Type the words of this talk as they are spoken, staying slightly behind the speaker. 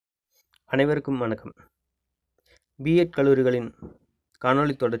அனைவருக்கும் வணக்கம். பிஎட் கல்லூரிகளின்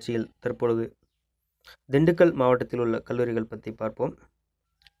காணொளி தொடர்ச்சியில் தற்பொழுது திண்டுக்கல் மாவட்டத்தில் உள்ள கல்லூரிகள் பற்றி பார்ப்போம்.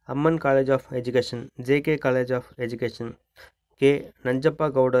 அம்மன் college of education, JK college of education, K Nanjappa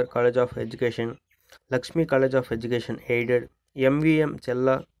Cawdor college of education, Lakshmi college of education aided, MVM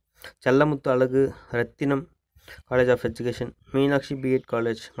Sellamuthu அழகு ரத்தினம் college of education, Meenakshi BEd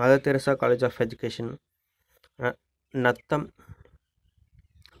college, mother Teresa college of education, Natham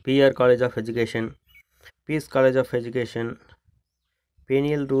PR College of Education, Peace College of Education,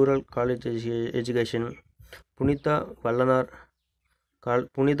 Peniel Rural College Education, Punitha Vallanar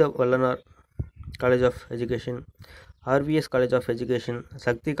College of Education, RVS College of Education,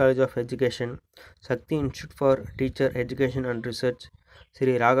 Sakti College of Education, Sakti Institute for Teacher Education and Research,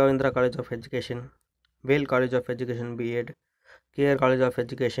 Sri Raghavendra College of Education, Vale College of Education B.Ed, KR College of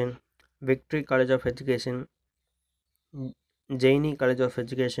Education, Victory College of Education, Jaini College of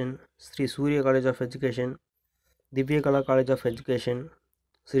Education, Sri Surya College of Education, Divyakala College of Education,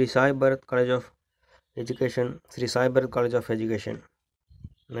 Sri Sai Bharat College of Education, Sri Sai Bharat College of Education.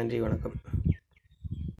 நன்றி, வணக்கம்.